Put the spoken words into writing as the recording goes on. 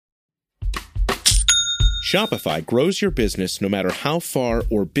Shopify grows your business no matter how far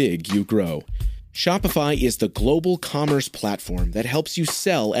or big you grow. Shopify is the global commerce platform that helps you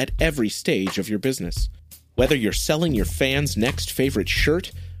sell at every stage of your business. Whether you're selling your fans' next favorite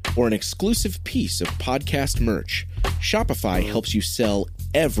shirt or an exclusive piece of podcast merch, Shopify helps you sell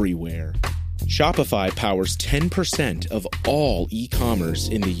everywhere. Shopify powers 10% of all e-commerce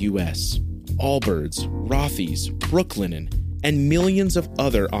in the U.S. Allbirds, Rothy's, Brooklinen, and millions of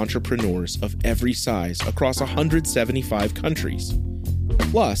other entrepreneurs of every size across 175 countries.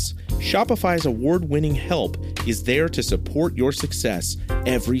 Plus, Shopify's award-winning help is there to support your success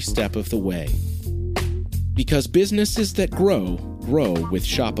every step of the way. Because businesses that grow, grow with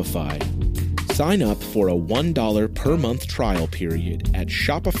Shopify. Sign up for a $1 per month trial period at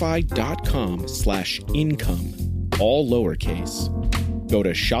shopify.com/income, all lowercase. Go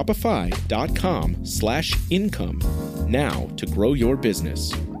to shopify.com/income now to grow your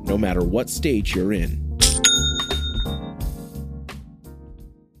business, no matter what stage you're in.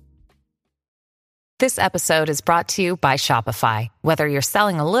 This episode is brought to you by Shopify. Whether you're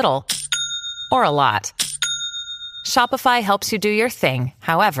selling a little or a lot, Shopify helps you do your thing,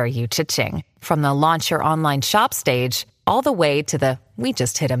 however you cha-ching. From the launch your online shop stage, all the way to the we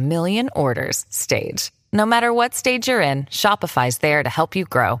just hit 1 million orders stage. No matter what stage you're in, Shopify's there to help you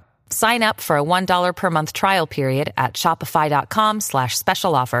grow. Sign up for a $1 per month trial period at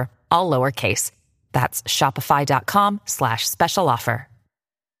shopify.com/special offer, all lowercase. That's shopify.com/special offer.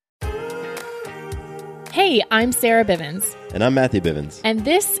 Hey, I'm Sarah Bivens. And I'm Matthew Bivens. And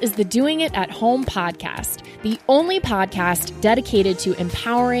this is the Doing It at Home podcast, the only podcast dedicated to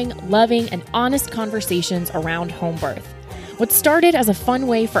empowering, loving, and honest conversations around home birth. What started as a fun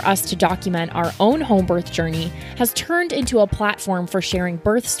way for us to document our own home birth journey has turned into a platform for sharing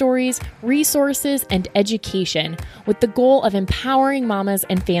birth stories, resources, and education with the goal of empowering mamas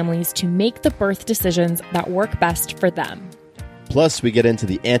and families to make the birth decisions that work best for them. Plus, we get into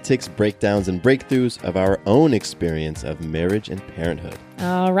the antics, breakdowns, and breakthroughs of our own experience of marriage and parenthood.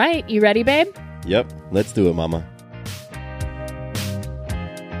 All right, you ready, babe? Yep, let's do it, mama.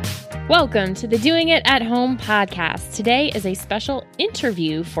 Welcome to the Doing It at Home podcast. Today is a special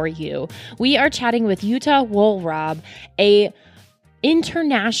interview for you. We are chatting with Jutta Wohlrab, a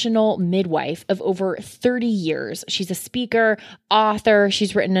international midwife of over 30 years. She's a speaker, author.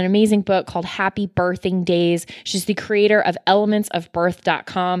 She's written an amazing book called Happy Birthing Days. She's the creator of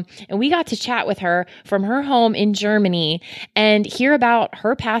elementsofbirth.com. And we got to chat with her from her home in Germany and hear about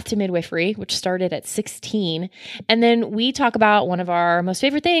her path to midwifery, which started at 16. And then we talk about one of our most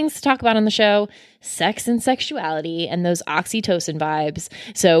favorite things to talk about on the show, sex and sexuality and those oxytocin vibes.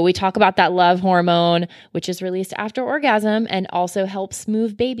 So we talk about that love hormone, which is released after orgasm and also helps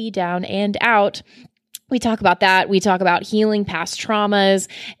move baby down and out. We talk about that. We talk about healing past traumas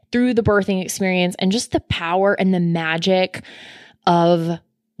through the birthing experience and just the power and the magic of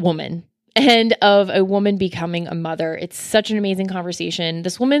woman and of a woman becoming a mother. It's such an amazing conversation.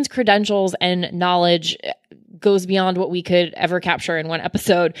 This woman's credentials and knowledge goes beyond what we could ever capture in one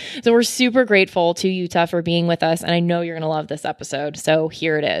episode. So we're super grateful to Jutta for being with us, and I know you're going to love this episode. So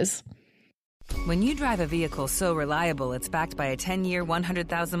here it is. When you drive a vehicle so reliable it's backed by a 10-year,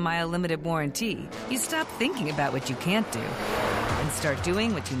 100,000-mile limited warranty, you stop thinking about what you can't do and start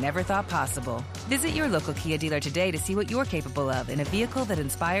doing what you never thought possible. Visit your local Kia dealer today to see what you're capable of in a vehicle that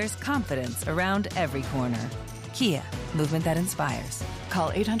inspires confidence around every corner. Kia, movement that inspires.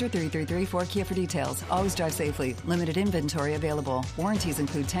 Call 800-333-4KIA for details. Always drive safely. Limited inventory available. Warranties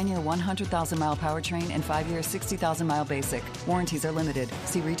include 10-year 100,000-mile powertrain and 5-year 60,000-mile basic. Warranties are limited.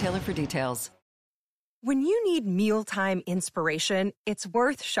 See retailer for details. When you need mealtime inspiration, it's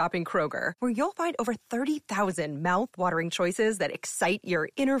worth shopping Kroger, where you'll find over 30,000 mouth-watering choices that excite your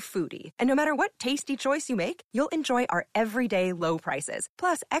inner foodie. And no matter what tasty choice you make, you'll enjoy our everyday low prices,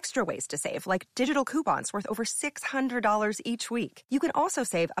 plus extra ways to save, like digital coupons worth over $600 each week. You can also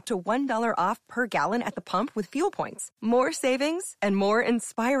save up to $1 off per gallon at the pump with fuel points. More savings and more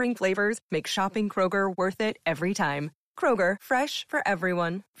inspiring flavors make shopping Kroger worth it every time. Kroger, fresh for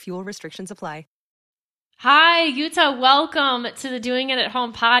everyone. Fuel restrictions apply. Hi, Jutta. Welcome to the Doing It at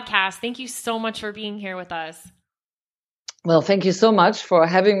Home podcast. Thank you so much for being here with us. Well, thank you so much for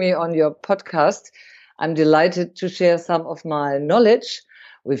having me on your podcast. I'm delighted to share some of my knowledge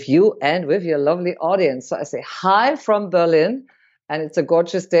with you and with your lovely audience. So I say hi from Berlin, and it's a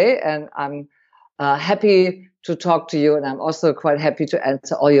gorgeous day, and I'm happy to talk to you, and I'm also quite happy to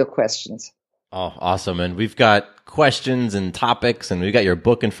answer all your questions. Oh, awesome. And we've got questions and topics, and we've got your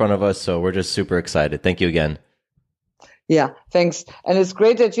book in front of us, so we're just super excited. Thank you again. Yeah, thanks. And it's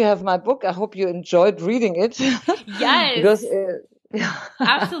great that you have my book. I hope you enjoyed reading it. Yes. Because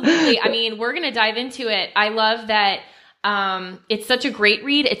Absolutely. I mean, we're going to dive into it. I love that it's such a great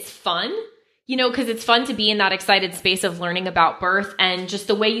read. It's fun, because it's fun to be in that excited space of learning about birth, and just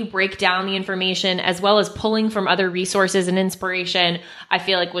the way you break down the information as well as pulling from other resources and inspiration, I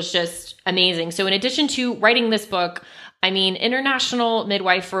feel like was just amazing. So in addition to writing this book, international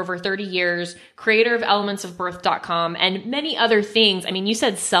midwife for over 30 years, creator of elementsofbirth.com, and many other things. You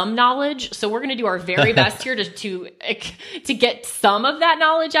said some knowledge, so we're going to do our very best here to get some of that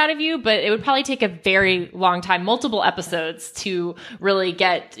knowledge out of you, but it would probably take a very long time, multiple episodes to really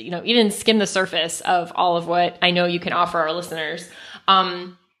get, even skim the surface of all of what I know you can offer our listeners.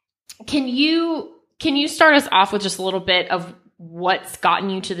 Can you start us off with just a little bit of what's gotten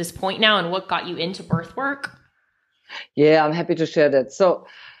you to this point now and what got you into birth work? Yeah, I'm happy to share that. So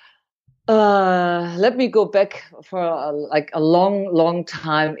let me go back for a long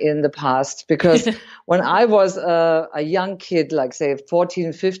time in the past, because when I was a young kid, like say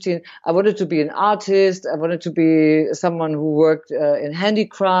 14, 15, I wanted to be an artist. I wanted to be someone who worked in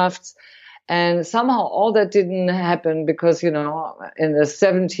handicrafts. And somehow all that didn't happen because, in the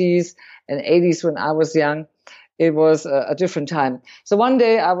 70s and 80s when I was young, it was a different time. So one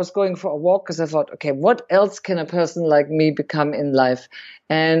day I was going for a walk because I thought, okay, what else can a person like me become in life?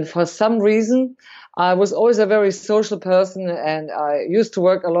 And for some reason, I was always a very social person, and I used to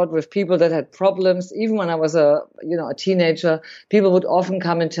work a lot with people that had problems. Even when I was a teenager, people would often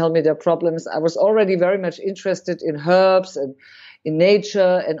come and tell me their problems. I was already very much interested in herbs and in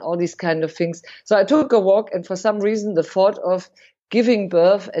nature and all these kind of things. So I took a walk, and for some reason, the thought of giving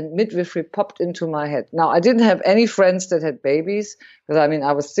birth and midwifery popped into my head. Now, I didn't have any friends that had babies because,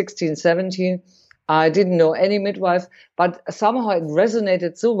 I was 16, 17. I didn't know any midwife, but somehow it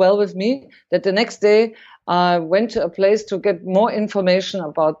resonated so well with me that the next day I went to a place to get more information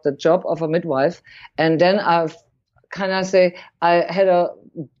about the job of a midwife. And then I had a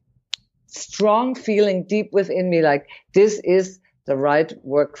strong feeling deep within me, like this is the right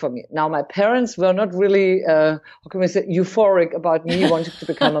work for me. Now, my parents were not really, euphoric about me wanting to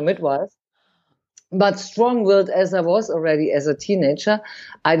become a midwife. But strong-willed as I was already as a teenager,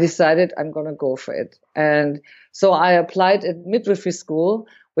 I decided I'm going to go for it. And so I applied at midwifery school,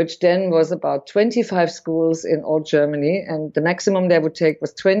 which then was about 25 schools in all Germany. And the maximum they would take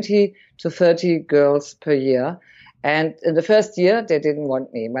was 20 to 30 girls per year. And in the first year, they didn't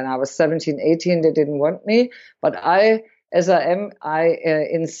want me. When I was 17, 18, they didn't want me. But I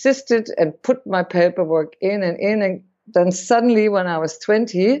insisted and put my paperwork in. And then suddenly when I was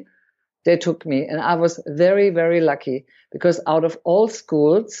 20, they took me. And I was very, very lucky, because out of all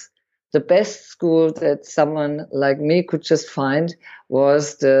schools, the best school that someone like me could just find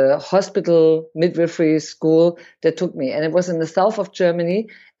was the hospital midwifery school that took me. And it was in the south of Germany.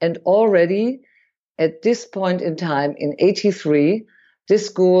 And already at this point in time, in 83, this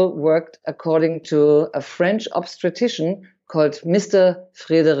school worked according to a French obstetrician called Mr.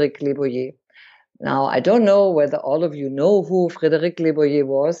 Frédéric Leboyer. Now, I don't know whether all of you know who Frédéric Leboyer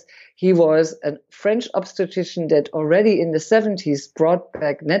was. He was a French obstetrician that already in the 70s brought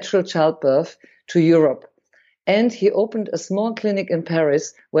back natural childbirth to Europe. And he opened a small clinic in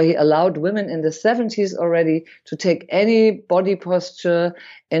Paris where he allowed women in the 70s already to take any body posture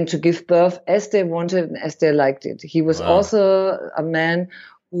and to give birth as they wanted and as they liked it. He was also a man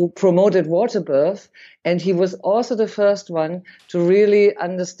who promoted water birth, and he was also the first one to really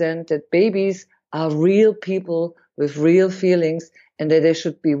understand that babies are real people with real feelings and that they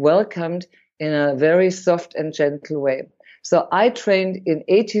should be welcomed in a very soft and gentle way. So I trained in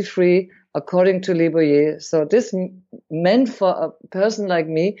 83 according to Leboyer. So this meant for a person like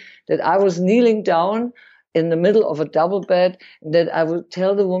me that I was kneeling down in the middle of a double bed, and that I would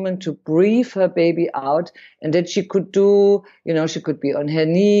tell the woman to breathe her baby out, and that she could do, she could be on her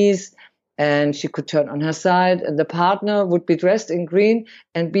knees and she could turn on her side, and the partner would be dressed in green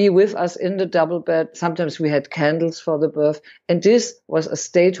and be with us in the double bed. Sometimes we had candles for the birth, and this was a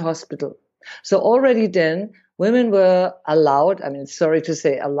state hospital. So already then, women were allowed, sorry to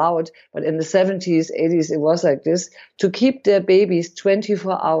say allowed, but in the 70s, 80s, it was like this, to keep their babies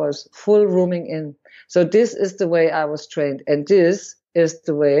 24 hours, full rooming in. So this is the way I was trained. And this is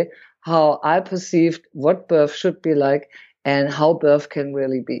the way how I perceived what birth should be like and how birth can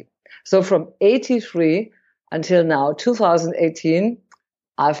really be. So from 83 until now, 2018,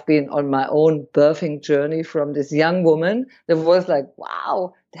 I've been on my own birthing journey from this young woman that was like,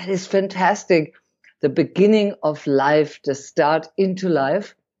 wow, that is fantastic. The beginning of life, the start into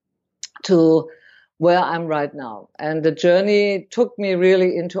life, to where I'm right now. And the journey took me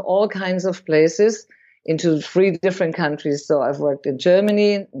really into all kinds of places, into 3 different countries. So I've worked in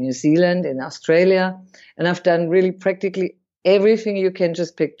Germany, New Zealand, in Australia, and I've done really practically everything you can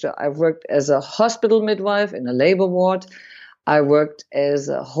just picture. I've worked as a hospital midwife in a labor ward. I worked as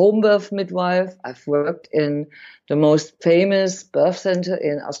a home birth midwife. I've worked in the most famous birth center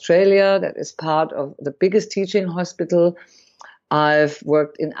in Australia that is part of the biggest teaching hospital. I've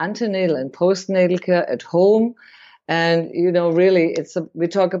worked in antenatal and postnatal care at home. And, really, we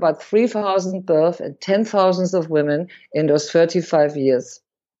talk about 3,000 births and 10,000 of women in those 35 years.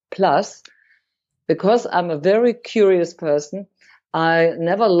 Plus, because I'm a very curious person, I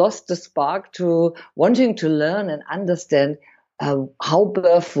never lost the spark to wanting to learn and understand how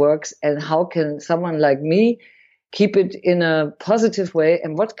birth works and how can someone like me keep it in a positive way,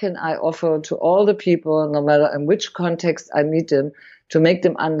 and what can I offer to all the people, no matter in which context I meet them, to make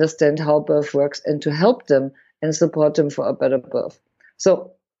them understand how birth works and to help them and support them for a better birth.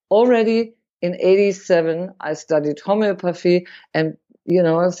 So already in 87, I studied homeopathy, and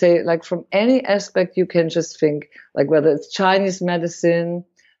say, like, from any aspect you can just think, like whether it's Chinese medicine,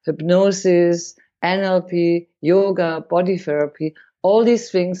 hypnosis, NLP, yoga, body therapy, all these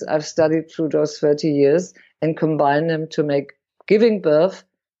things I've studied through those 30 years and combine them to make giving birth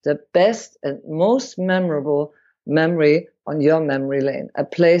the best and most memorable memory on your memory lane, a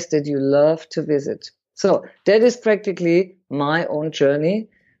place that you love to visit. So that is practically my own journey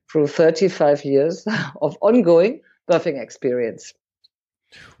through 35 years of ongoing birthing experience.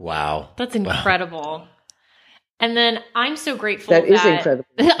 Wow. That's incredible. Wow. And then I'm so grateful that is incredible.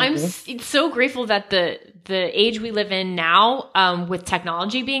 I'm so grateful that the age we live in now, with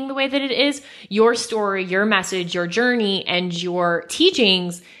technology being the way that it is, your story, your message, your journey, and your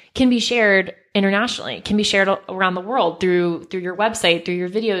teachings can be shared internationally, can be shared around the world through your website, through your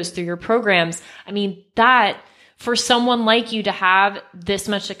videos, through your programs. I mean, that for someone like you to have this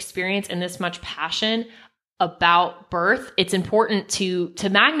much experience and this much passion about birth, it's important to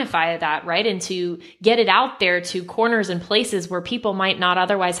magnify that, right? And to get it out there to corners and places where people might not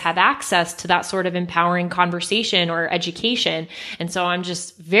otherwise have access to that sort of empowering conversation or education. And so I'm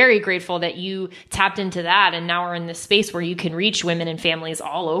just very grateful that you tapped into that and now are in this space where you can reach women and families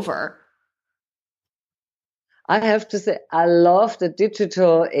all over. I have to say, I love the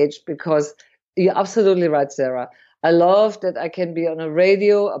digital age because you're absolutely right, Sarah. I love that I can be on a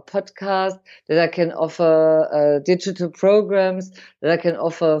radio, a podcast, that I can offer digital programs, that I can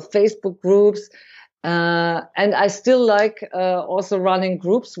offer Facebook groups. And I still like also running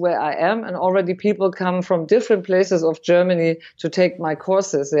groups where I am. And already people come from different places of Germany to take my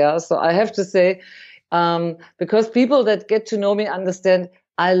courses. Yeah. So I have to say, because people that get to know me understand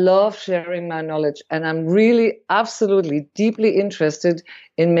I love sharing my knowledge, and I'm really absolutely deeply interested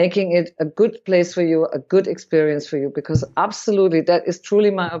in making it a good place for you, a good experience for you, because absolutely that is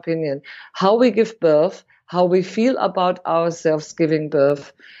truly my opinion. How we give birth, how we feel about ourselves giving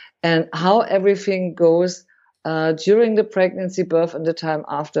birth, and how everything goes during the pregnancy, birth, and the time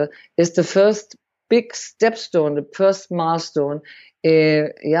after is the first big stepstone, the first milestone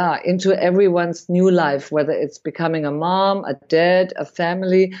into everyone's new life, whether it's becoming a mom, a dad, a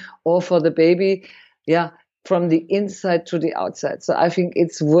family, or for the baby, from the inside to the outside. So I think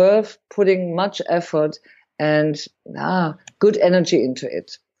it's worth putting much effort and good energy into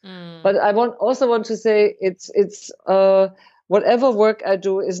it. But I also want to say it's whatever work I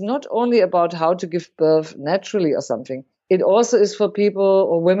do is not only about how to give birth naturally or something. It also is for people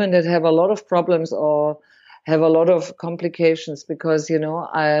or women that have a lot of problems or have a lot of complications, because,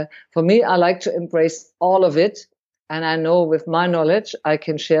 for me, I like to embrace all of it. And I know with my knowledge, I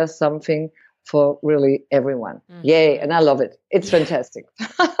can share something for really everyone. Yay. And I love it. It's fantastic.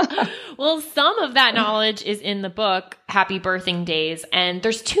 Well, some of that knowledge is in the book, Happy Birthing Days. And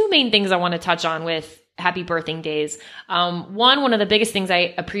there's two main things I want to touch on with Happy Birthing Days. One of the biggest things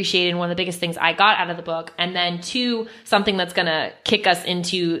I appreciated, one of the biggest things I got out of the book, and then two, something that's going to kick us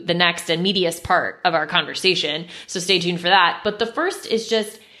into the next and meatiest part of our conversation. So stay tuned for that. But the first is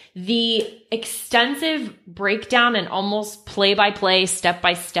just the extensive breakdown and almost play-by-play,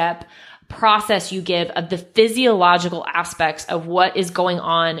 step-by-step process you give of the physiological aspects of what is going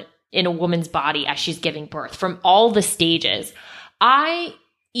on in a woman's body as she's giving birth, from all the stages.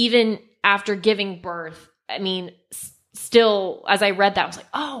 After giving birth, I mean, still, as I read that, I was like,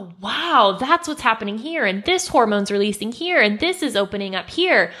 oh, wow, that's what's happening here. And this hormone's releasing here. And this is opening up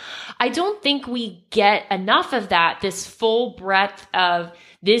here. I don't think we get enough of that, this full breadth of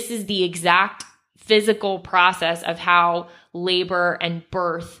this is the exact physical process of how labor and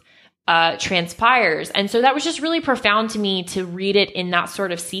birth transpires. And so that was just really profound to me to read it in that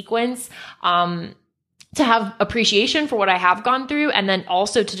sort of sequence. To have appreciation for what I have gone through, and then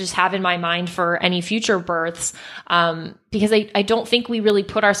also to just have in my mind for any future births, because I don't think we really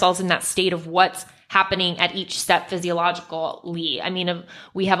put ourselves in that state of what's happening at each step physiologically. I mean,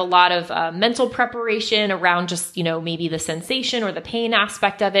 we have a lot of mental preparation around just, maybe the sensation or the pain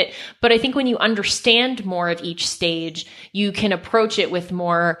aspect of it. But I think when you understand more of each stage, you can approach it with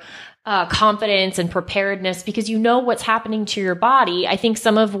more confidence and preparedness because you know what's happening to your body. I think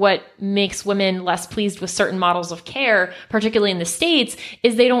some of what makes women less pleased with certain models of care, particularly in the States,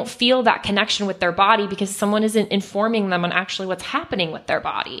 is they don't feel that connection with their body because someone isn't informing them on actually what's happening with their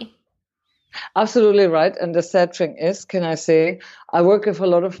body. Absolutely right. And the sad thing is, can I say, I work with a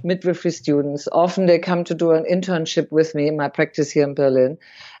lot of midwifery students. Often they come to do an internship with me in my practice here in Berlin.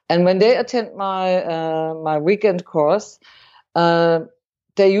 And when they attend my weekend course,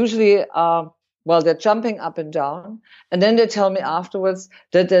 they usually are, they're jumping up and down. And then they tell me afterwards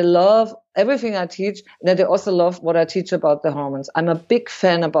that they love everything I teach and that they also love what I teach about the hormones. I'm a big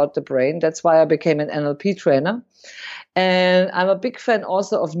fan about the brain. That's why I became an NLP trainer. And I'm a big fan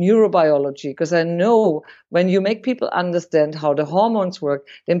also of neurobiology because I know when you make people understand how the hormones work,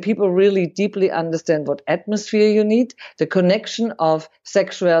 then people really deeply understand what atmosphere you need, the connection of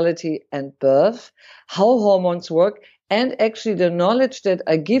sexuality and birth, how hormones work. And actually the knowledge that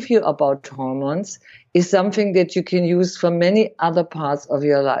I give you about hormones is something that you can use for many other parts of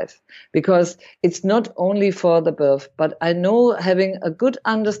your life because it's not only for the birth, but I know having a good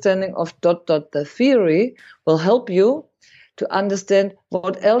understanding of the theory will help you to understand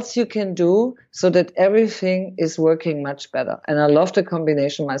what else you can do so that everything is working much better. And I love the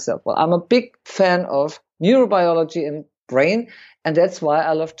combination myself. Well, I'm a big fan of neurobiology and brain. And that's why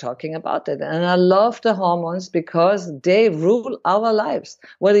I love talking about it. And I love the hormones because they rule our lives.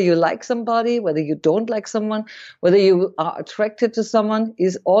 Whether you like somebody, whether you don't like someone, whether you are attracted to someone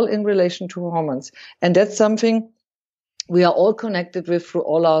is all in relation to hormones. And that's something we are all connected with through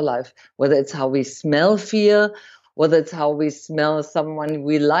all our life, whether it's how we smell fear, whether it's how we smell someone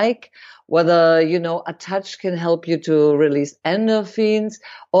we like, whether, a touch can help you to release endorphins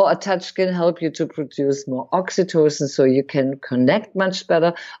or a touch can help you to produce more oxytocin so you can connect much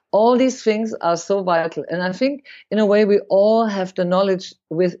better. All these things are so vital. And I think in a way we all have the knowledge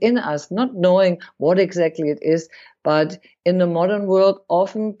within us, not knowing what exactly it is. But in the modern world,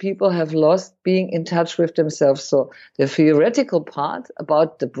 often people have lost being in touch with themselves. So the theoretical part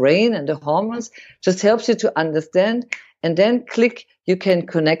about the brain and the hormones just helps you to understand and then click, you can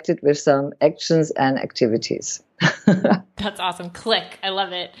connect it with some actions and activities. That's awesome. Click. I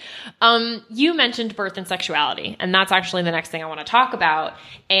love it. You mentioned birth and sexuality, and that's actually the next thing I want to talk about.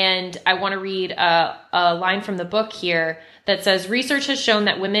 And I want to read a line from the book here that says, research has shown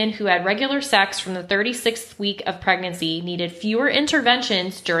that women who had regular sex from the 36th week of pregnancy needed fewer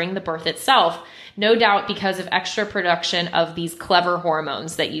interventions during the birth itself, no doubt because of extra production of these clever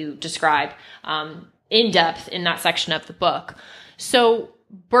hormones that you describe in depth in that section of the book. So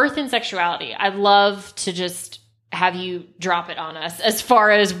birth and sexuality, I'd love to just have you drop it on us as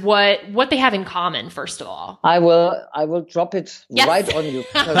far as what they have in common, first of all. I will drop it right on you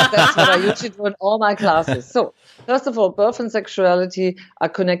because that's what I usually do in all my classes. So first of all, birth and sexuality are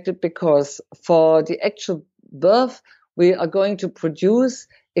connected because for the actual birth, we are going to produce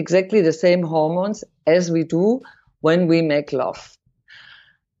exactly the same hormones as we do when we make love.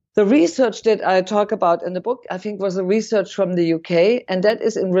 The research that I talk about in the book, I think, was a research from the UK, and that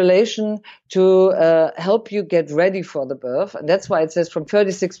is in relation to help you get ready for the birth. And that's why it says from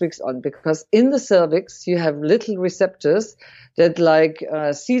 36 weeks on, because in the cervix, you have little receptors that, like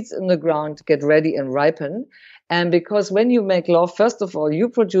seeds in the ground, get ready and ripen. And because when you make love, first of all, you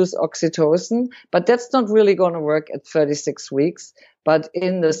produce oxytocin, but that's not really going to work at 36 weeks. But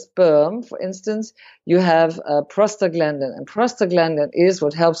in the sperm, for instance, you have prostaglandin. And prostaglandin is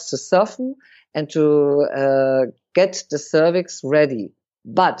what helps to soften and to get the cervix ready.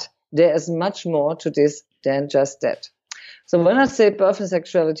 But there is much more to this than just that. So when I say birth and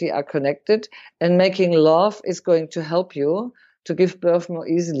sexuality are connected, and making love is going to help you to give birth more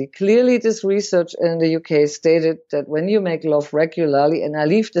easily. Clearly, this research in the UK stated that when you make love regularly, and I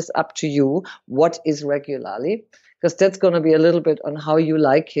leave this up to you, what is regularly? Because that's going to be a little bit on how you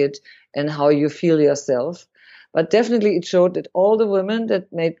like it and how you feel yourself. But definitely it showed that all the women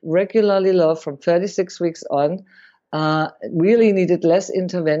that made regularly love from 36 weeks on really needed less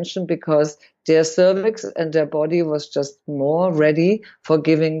intervention because their cervix and their body was just more ready for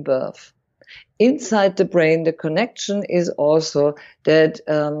giving birth. Inside the brain, the connection is also that,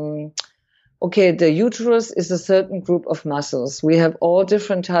 the uterus is a certain group of muscles. We have all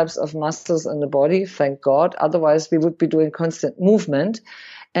different types of muscles in the body, thank God. Otherwise, we would be doing constant movement.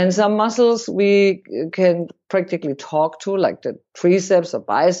 And some muscles we can practically talk to, like the triceps or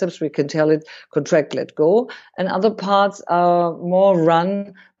biceps, we can tell it contract, let go. And other parts are more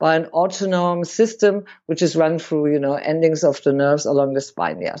run by an autonomous system, which is run through, endings of the nerves along the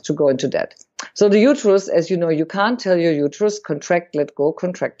spine. Yeah, to go into that. So the uterus, as you know, you can't tell your uterus contract, let go,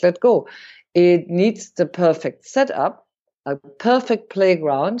 contract, let go. It needs the perfect setup, a perfect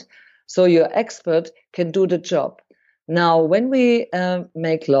playground, so your expert can do the job. Now, when we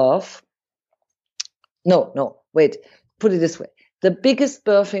make love, put it this way. The biggest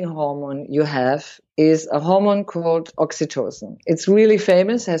birthing hormone you have is a hormone called oxytocin. It's really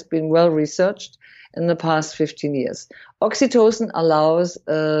famous, has been well researched in the past 15 years. Oxytocin allows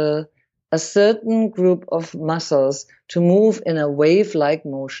a certain group of muscles to move in a wave-like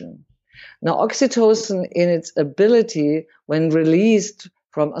motion. Now, oxytocin, in its ability, when released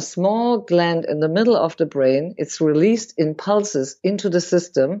from a small gland in the middle of the brain, it's released in pulses into the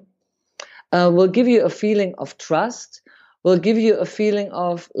system, will give you a feeling of trust, will give you a feeling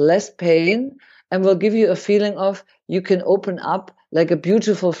of less pain, and will give you a feeling of you can open up like a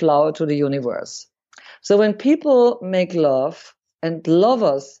beautiful flower to the universe. So when people make love, and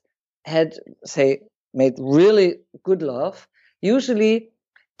lovers made really good love, usually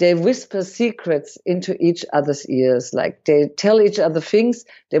they whisper secrets into each other's ears, like they tell each other things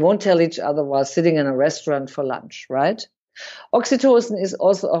they won't tell each other while sitting in a restaurant for lunch, right? Oxytocin is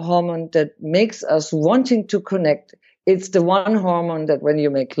also a hormone that makes us wanting to connect. It's the one hormone that when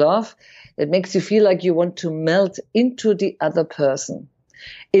you make love, it makes you feel like you want to melt into the other person.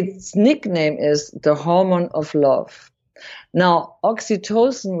 Its nickname is the hormone of love. Now,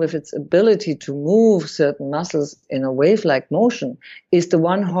 oxytocin, with its ability to move certain muscles in a wave-like motion, is the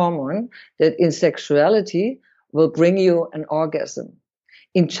one hormone that in sexuality will bring you an orgasm.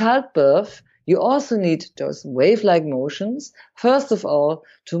 In childbirth, you also need those wave-like motions, first of all,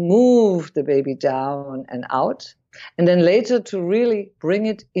 to move the baby down and out, and then later to really bring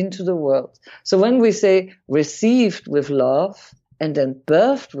it into the world. So when we say received with love and then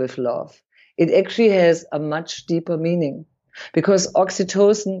birthed with love, it actually has a much deeper meaning, because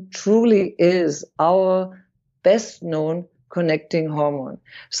oxytocin truly is our best known connecting hormone.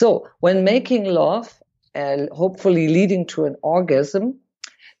 So when making love and hopefully leading to an orgasm,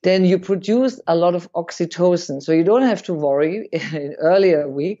 then you produce a lot of oxytocin. So you don't have to worry in earlier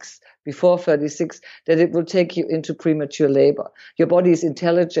weeks before 36 that it will take you into premature labor. Your body is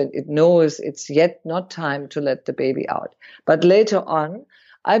intelligent. It knows it's yet not time to let the baby out. But later on,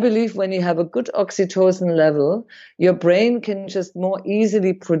 I believe when you have a good oxytocin level, your brain can just more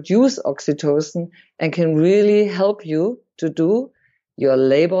easily produce oxytocin and can really help you to do your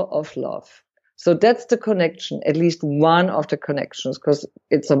labor of love. So that's the connection, at least one of the connections, because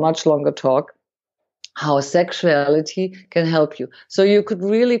it's a much longer talk, how sexuality can help you. So you could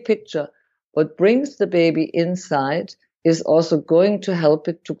really picture what brings the baby inside is also going to help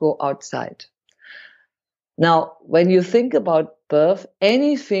it to go outside. Now, when you think about birth,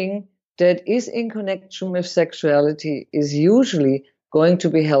 anything that is in connection with sexuality is usually going to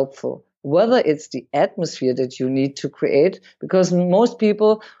be helpful, whether it's the atmosphere that you need to create, because most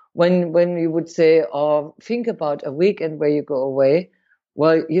people, when you would say, oh, think about a weekend where you go away,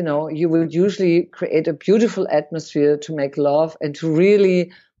 well, you would usually create a beautiful atmosphere to make love and to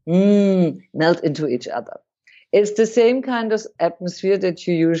really melt into each other. It's the same kind of atmosphere that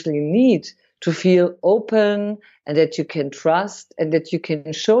you usually need to feel open and that you can trust and that you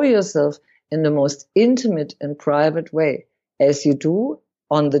can show yourself in the most intimate and private way, as you do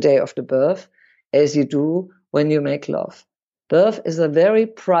on the day of the birth, as you do when you make love. Birth is a very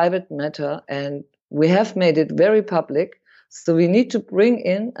private matter, and we have made it very public. So we need to bring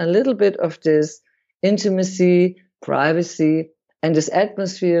in a little bit of this intimacy, privacy, and this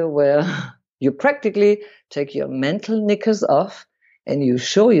atmosphere where you practically take your mental knickers off and you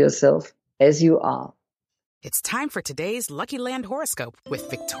show yourself as you are. It's time for today's Lucky Land horoscope with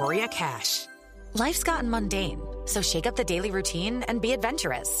Victoria Cash. Life's gotten mundane, so shake up the daily routine and be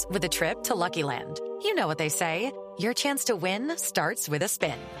adventurous with a trip to Lucky Land. You know what they say, your chance to win starts with a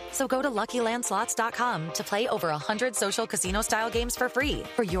spin. So go to LuckyLandSlots.com to play over 100 social casino-style games for free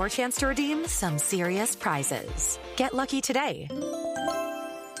for your chance to redeem some serious prizes. Get lucky today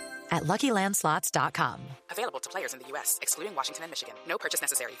at LuckyLandSlots.com. Available to players in the U.S., excluding Washington and Michigan. No purchase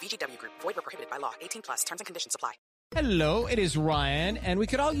necessary. VGW Group. Void or prohibited by law. 18+. Terms and conditions apply. Hello, it is Ryan, and we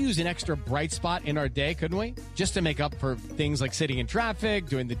could all use an extra bright spot in our day, couldn't we? Just to make up for things like sitting in traffic,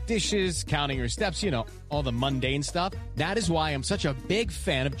 doing the dishes, counting your steps, all the mundane stuff. That is why I'm such a big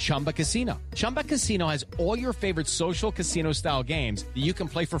fan of Chumba Casino. Chumba Casino has all your favorite social casino-style games that you can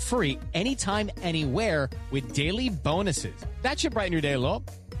play for free anytime, anywhere with daily bonuses. That should brighten your day a little.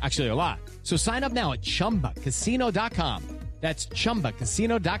 Actually, a lot. So sign up now at ChumbaCasino.com. That's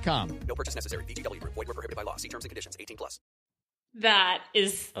ChumbaCasino.com. No purchase necessary. VGW Group. Void where prohibited by law. See terms and conditions. 18+. That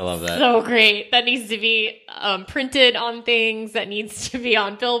is I love that. So great. That needs to be printed on things. That needs to be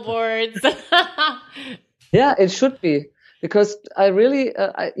on billboards. Yeah, it should be. Because I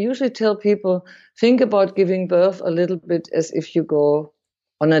usually tell people, think about giving birth a little bit as if you go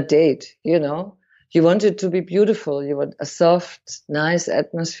on a date, you know. You want it to be beautiful. You want a soft, nice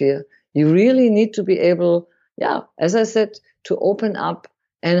atmosphere. You really need to be able, as I said, to open up.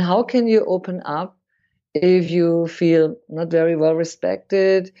 And how can you open up if you feel not very well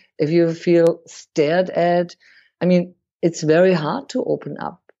respected, if you feel stared at? I mean, it's very hard to open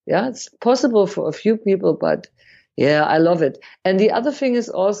up. Yeah, it's possible for a few people, but yeah, I love it. And the other thing is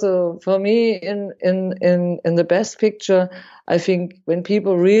also for me in the best picture, I think when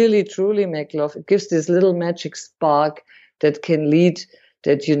people really truly make love, it gives this little magic spark that can lead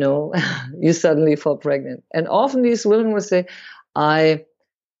that, you know, you suddenly fall pregnant. And often these women will say, I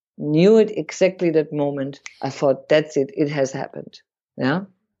knew it exactly that moment. I thought, that's it. It has happened. Yeah.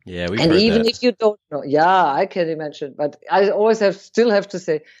 Yeah, we've and heard even that. if you don't know, I can imagine. But I always still have to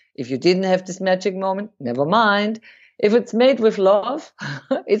say, if you didn't have this magic moment, never mind. If it's made with love,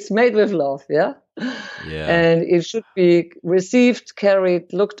 it's made with love, yeah? And it should be received,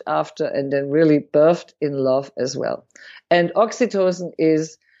 carried, looked after, and then really birthed in love as well. And oxytocin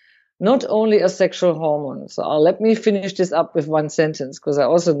is not only a sexual hormone. So let me finish this up with one sentence, because I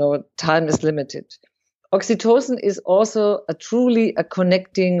also know time is limited. Oxytocin is also truly a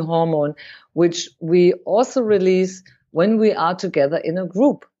connecting hormone, which we also release when we are together in a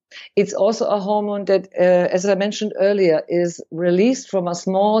group. It's also a hormone that, as I mentioned earlier, is released from a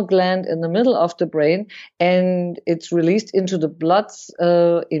small gland in the middle of the brain, and it's released into the blood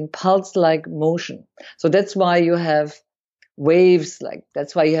in pulse-like motion. So that's why you have waves,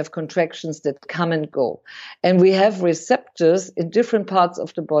 that's why you have contractions that come and go. And we have receptors in different parts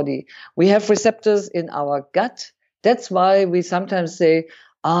of the body. We have receptors in our gut. That's why we sometimes say,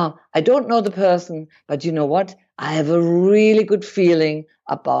 I don't know the person, but you know what? I have a really good feeling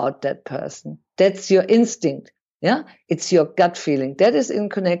about that person. That's your instinct. Yeah. It's your gut feeling. That is in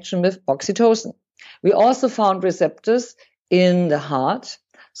connection with oxytocin. We also found receptors in the heart.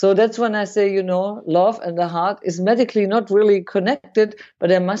 So that's when I say, you know, love and the heart is medically not really connected, but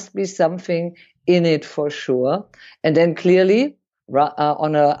there must be something in it for sure. And then clearly,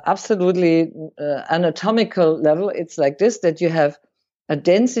 on a absolutely anatomical level, it's like this, that you have a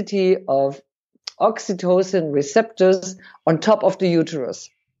density of oxytocin receptors on top of the uterus.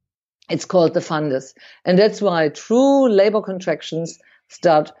 It's called the fundus. And that's why true labor contractions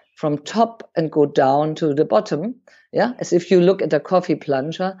start from top and go down to the bottom. Yeah, as if you look at a coffee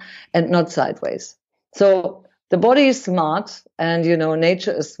plunger and not sideways. So the body is smart, and, you know,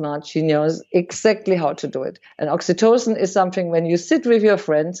 nature is smart. She knows exactly how to do it. And oxytocin is something when you sit with your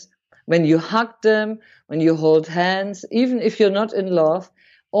friends, when you hug them, when you hold hands, even if you're not in love,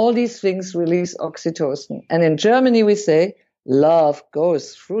 all these things release oxytocin. And in Germany, we say love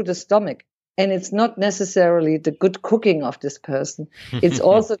goes through the stomach. And it's not necessarily the good cooking of this person. It's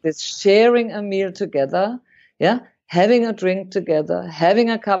also this sharing a meal together, having a drink together, having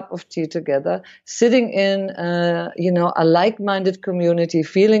a cup of tea together, sitting in, a like-minded community,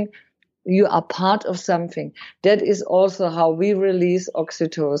 feeling you are part of something. That is also how we release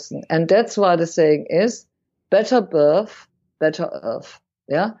oxytocin. And that's why the saying is, better birth, better earth.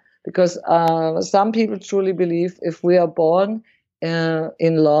 Yeah, because some people truly believe if we are born in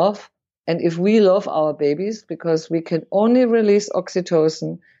love, and if we love our babies, because we can only release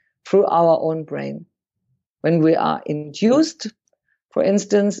oxytocin through our own brain. When we are induced, for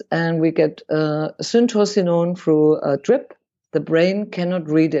instance, and we get syntocinon through a drip, the brain cannot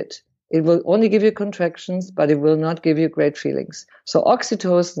read it. It will only give you contractions, but it will not give you great feelings. So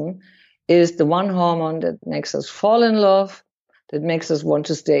oxytocin is the one hormone that makes us fall in love, that makes us want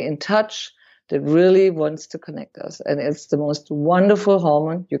to stay in touch, that really wants to connect us. And it's the most wonderful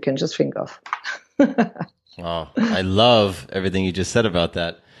hormone you can just think of. Oh, I love everything you just said about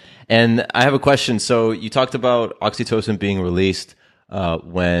that. And I have a question. So you talked about oxytocin being released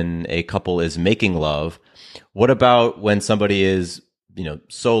when a couple is making love. What about when somebody is,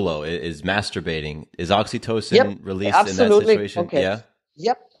 solo, is masturbating? Is oxytocin released absolutely. In that situation? Okay. Yeah.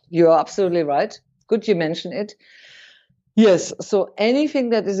 Yep. You're absolutely right. Good you mention it. Yes. So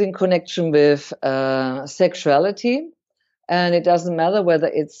anything that is in connection with sexuality, and it doesn't matter whether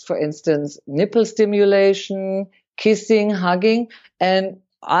it's, for instance, nipple stimulation, kissing, hugging, and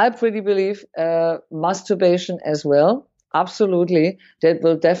I pretty believe masturbation as well. Absolutely. That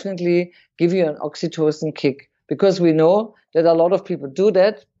will definitely give you an oxytocin kick, because we know that a lot of people do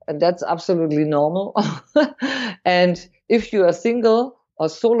that, and that's absolutely normal. And if you are single or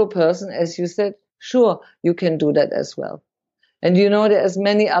solo person, as you said, sure, you can do that as well. And there's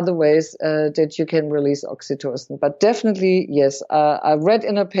many other ways that you can release oxytocin. But definitely, yes, I read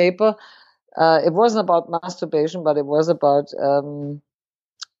in a paper, it wasn't about masturbation, but it was about,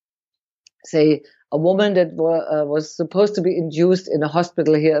 say, a woman that was supposed to be induced in a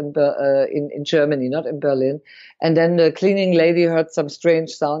hospital here in Germany, not in Berlin. And then the cleaning lady heard some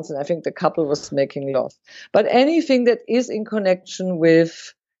strange sounds, and I think the couple was making love. But anything that is in connection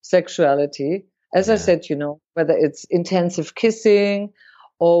with sexuality, as I said, whether it's intensive kissing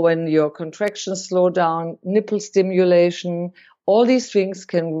or when your contractions slow down, nipple stimulation, all these things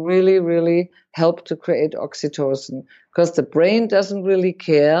can really, really help to create oxytocin, because the brain doesn't really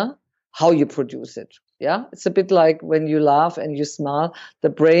care how you produce it. Yeah, it's a bit like when you laugh and you smile. The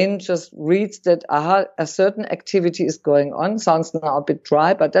brain just reads that a certain activity is going on. Sounds now a bit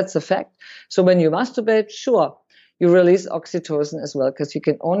dry, but that's a fact. So when you masturbate, sure, you release oxytocin as well, because you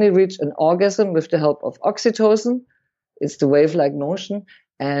can only reach an orgasm with the help of oxytocin. It's the wave-like motion,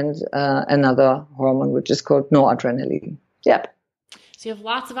 and another hormone which is called noradrenaline. Yep. So you have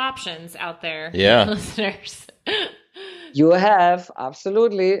lots of options out there, listeners. You have,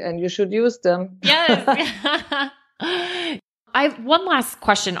 absolutely, and you should use them. Yes. I have one last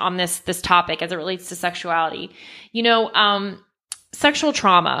question on this topic as it relates to sexuality. Sexual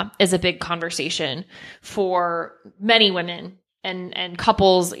trauma is a big conversation for many women and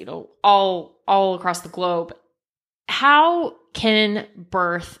couples, all across the globe. How can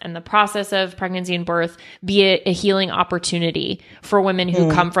birth and the process of pregnancy and birth be a healing opportunity for women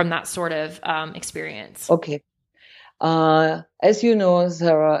who come from that sort of experience? Okay. As you know,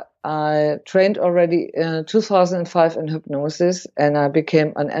 Sarah, I trained already in 2005 in hypnosis, and I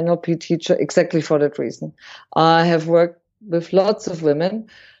became an NLP teacher exactly for that reason. I have worked with lots of women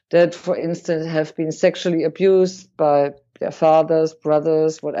that, for instance, have been sexually abused by their fathers,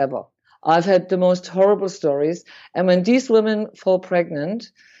 brothers, whatever. I've had the most horrible stories. And when these women fall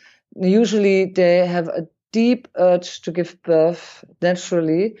pregnant, usually they have a deep urge to give birth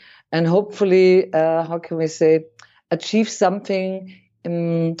naturally and hopefully, achieve something,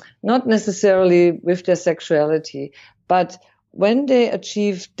 not necessarily with their sexuality, but when they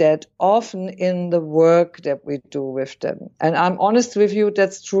achieve that, often in the work that we do with them. And I'm honest with you,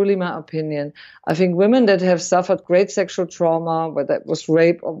 that's truly my opinion. I think women that have suffered great sexual trauma, whether it was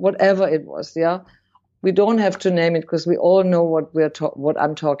rape or whatever it was, we don't have to name it because we all know what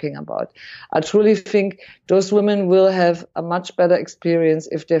I'm talking about. I truly think those women will have a much better experience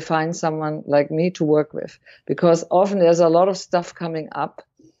if they find someone like me to work with, because often there's a lot of stuff coming up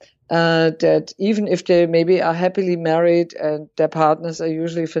that even if they maybe are happily married and their partners are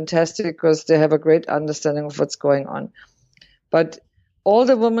usually fantastic because they have a great understanding of what's going on. But all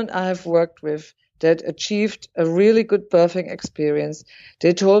the women I have worked with that achieved a really good birthing experience,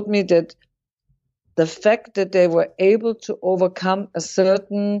 they told me that the fact that they were able to overcome a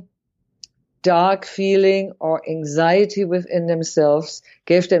certain dark feeling or anxiety within themselves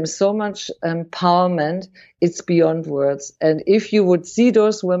gave them so much empowerment, it's beyond words. And if you would see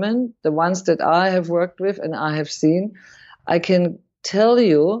those women, the ones that I have worked with and I have seen, I can tell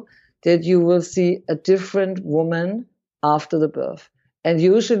you that you will see a different woman after the birth. And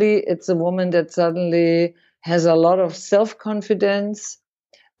usually it's a woman that suddenly has a lot of self-confidence,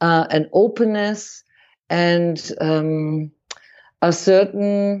 and openness, and a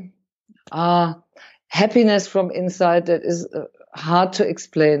certain happiness from inside that is hard to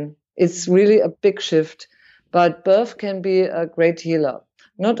explain. It's really a big shift, but birth can be a great healer,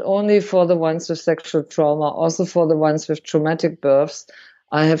 not only for the ones with sexual trauma, also for the ones with traumatic births.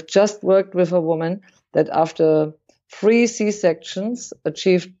 I have just worked with a woman that after 3 C-sections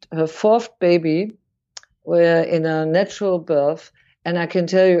achieved her 4th baby in a natural birth. And I can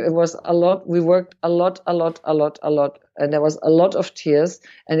tell you, it was a lot. We worked a lot. And there was a lot of tears.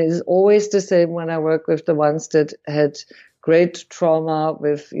 And it is always the same when I work with the ones that had great trauma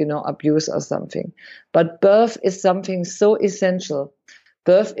with, abuse or something. But birth is something so essential.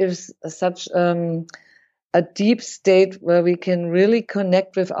 Birth is such a deep state where we can really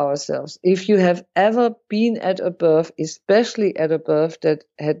connect with ourselves. If you have ever been at a birth, especially at a birth that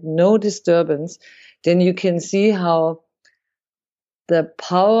had no disturbance, then you can see how the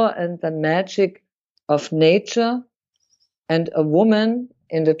power and the magic of nature and a woman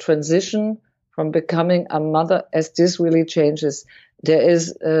in the transition from becoming a mother, as this really changes. There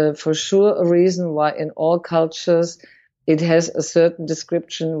is for sure a reason why in all cultures it has a certain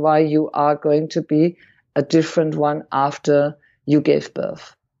description why you are going to be a different one after you gave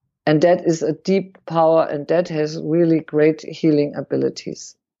birth. And that is a deep power, and that has really great healing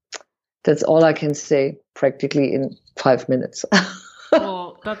abilities. That's all I can say practically in 5 minutes.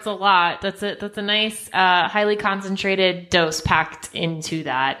 Well, that's a lot. That's a nice, highly concentrated dose packed into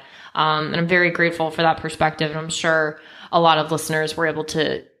that. And I'm very grateful for that perspective. And I'm sure a lot of listeners were able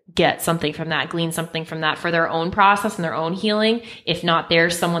to get something from that, glean something from that for their own process and their own healing. If not,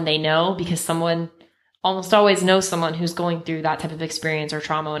 there's someone they know, because someone almost always knows someone who's going through that type of experience or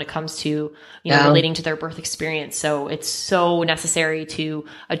trauma when it comes to, relating to their birth experience. So it's so necessary to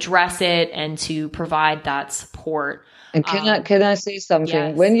address it and to provide that support. And can I say something?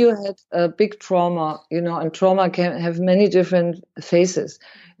 Yes. When you had a big trauma, and trauma can have many different phases.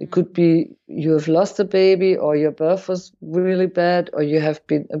 It could be you have lost a baby, or your birth was really bad, or you have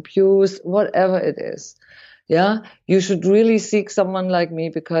been abused, whatever it is. Yeah, you should really seek someone like me,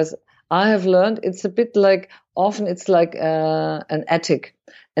 because I have learned it's a bit like, often it's like an attic,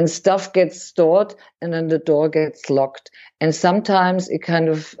 and stuff gets stored and then the door gets locked. And sometimes it kind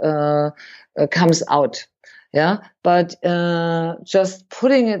of comes out. Yeah. But just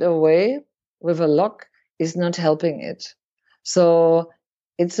putting it away with a lock is not helping it. So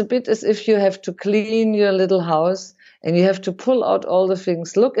it's a bit as if you have to clean your little house and you have to pull out all the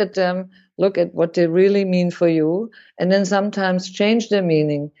things, look at them, look at what they really mean for you, and then sometimes change their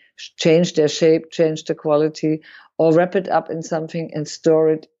meaning, change their shape, change the quality, or wrap it up in something and store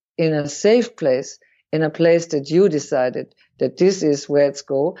it in a safe place, in a place that you decided that this is where it's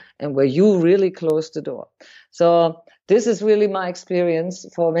go and where you really close the door. So this is really my experience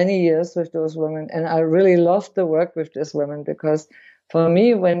for many years with those women. And I really love the work with these women, because for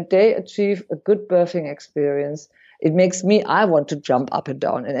me, when they achieve a good birthing experience, it makes me, I want to jump up and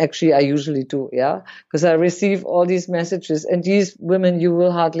down. And actually, I usually do, yeah, because I receive all these messages. And these women you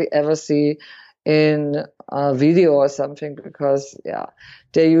will hardly ever see in a video or something, because, yeah,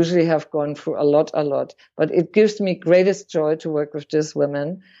 they usually have gone through a lot. But it gives me greatest joy to work with these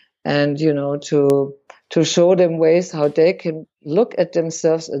women and, to show them ways how they can look at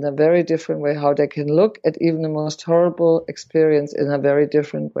themselves in a very different way, how they can look at even the most horrible experience in a very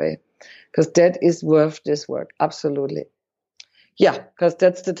different way. Because that is worth this work, absolutely. Yeah, because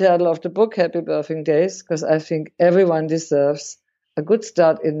that's the title of the book, Happy Birthing Days, because I think everyone deserves a good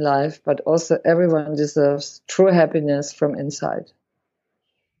start in life, but also everyone deserves true happiness from inside.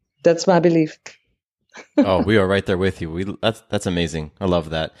 That's my belief. Oh, we are right there with you. That's amazing. I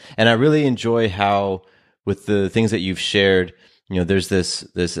love that. And I really enjoy how, with the things that you've shared, there's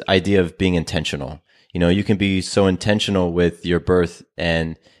this idea of being intentional. You can be so intentional with your birth,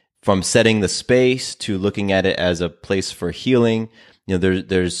 and from setting the space to looking at it as a place for healing,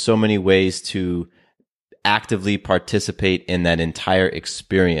 there's so many ways to actively participate in that entire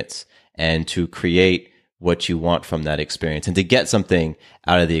experience and to create what you want from that experience and to get something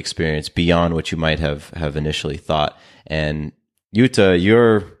out of the experience beyond what you might have initially thought. And Jutta,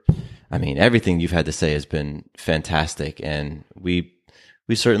 everything you've had to say has been fantastic. And we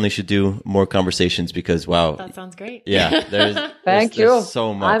certainly should do more conversations, because, wow. That sounds great. Yeah. Thank you. There's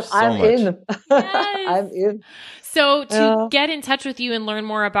so much. I'm in. Yes. I'm in. So to get in touch with you and learn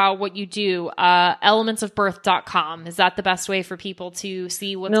more about what you do, elementsofbirth.com, is that the best way for people to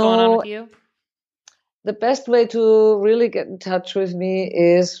see what's going on with you? The best way to really get in touch with me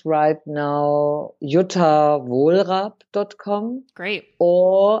is right now juttawohlrab.com. Great.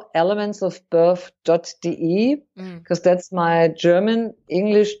 Or elementsofbirth.de, because that's my German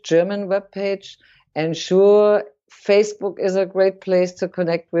webpage. And sure, Facebook is a great place to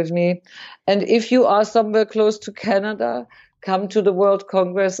connect with me. And if you are somewhere close to Canada, come to the World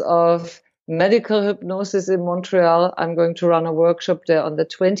Congress of Medical Hypnosis in Montreal. I'm going to run a workshop there on the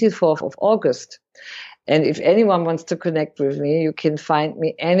 24th of August. And if anyone wants to connect with me, you can find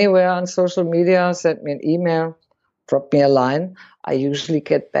me anywhere on social media, send me an email, drop me a line. I usually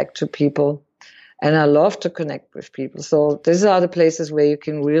get back to people, and I love to connect with people. So these are the places where you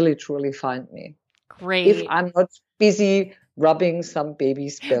can really, truly find me. Great. If I'm not busy rubbing some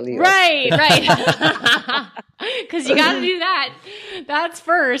baby's belly. Right. Because you got to do that. That's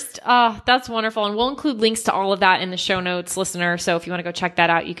first. That's wonderful. And we'll include links to all of that in the show notes, listener. So if you want to go check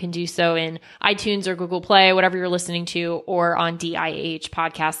that out, you can do so in iTunes or Google Play, whatever you're listening to, or on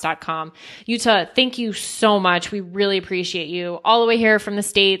DIHpodcast.com. Jutta, thank you so much. We really appreciate you. All the way here from the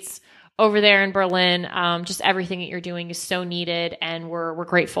States, over there in Berlin. Just everything that you're doing is so needed. And we're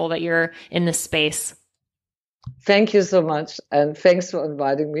grateful that you're in this space. Thank you so much. And thanks for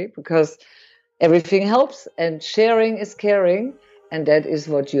inviting me, because everything helps and sharing is caring. And that is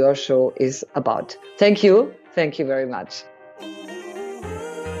what your show is about. Thank you. Thank you very much.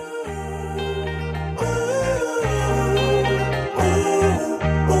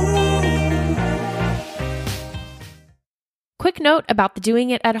 quick note about the Doing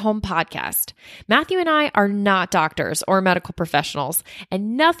It at Home podcast. Matthew and I are not doctors or medical professionals,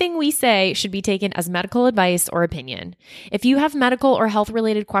 and nothing we say should be taken as medical advice or opinion. If you have medical or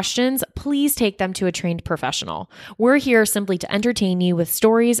health-related questions, please take them to a trained professional. We're here simply to entertain you with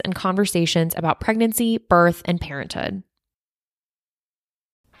stories and conversations about pregnancy, birth, and parenthood.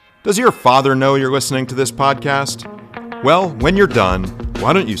 Does your father know you're listening to this podcast? Well, when you're done,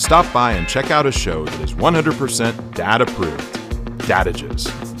 why don't you stop by and check out a show that is 100% dad-approved, Dadages.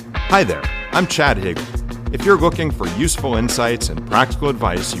 Hi there, I'm Chad Higgle. If you're looking for useful insights and practical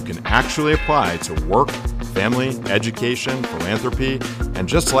advice you can actually apply to work, family, education, philanthropy, and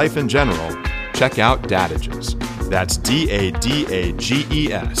just life in general, check out Dadages. That's Dadages,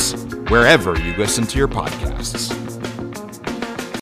 wherever you listen to your podcasts.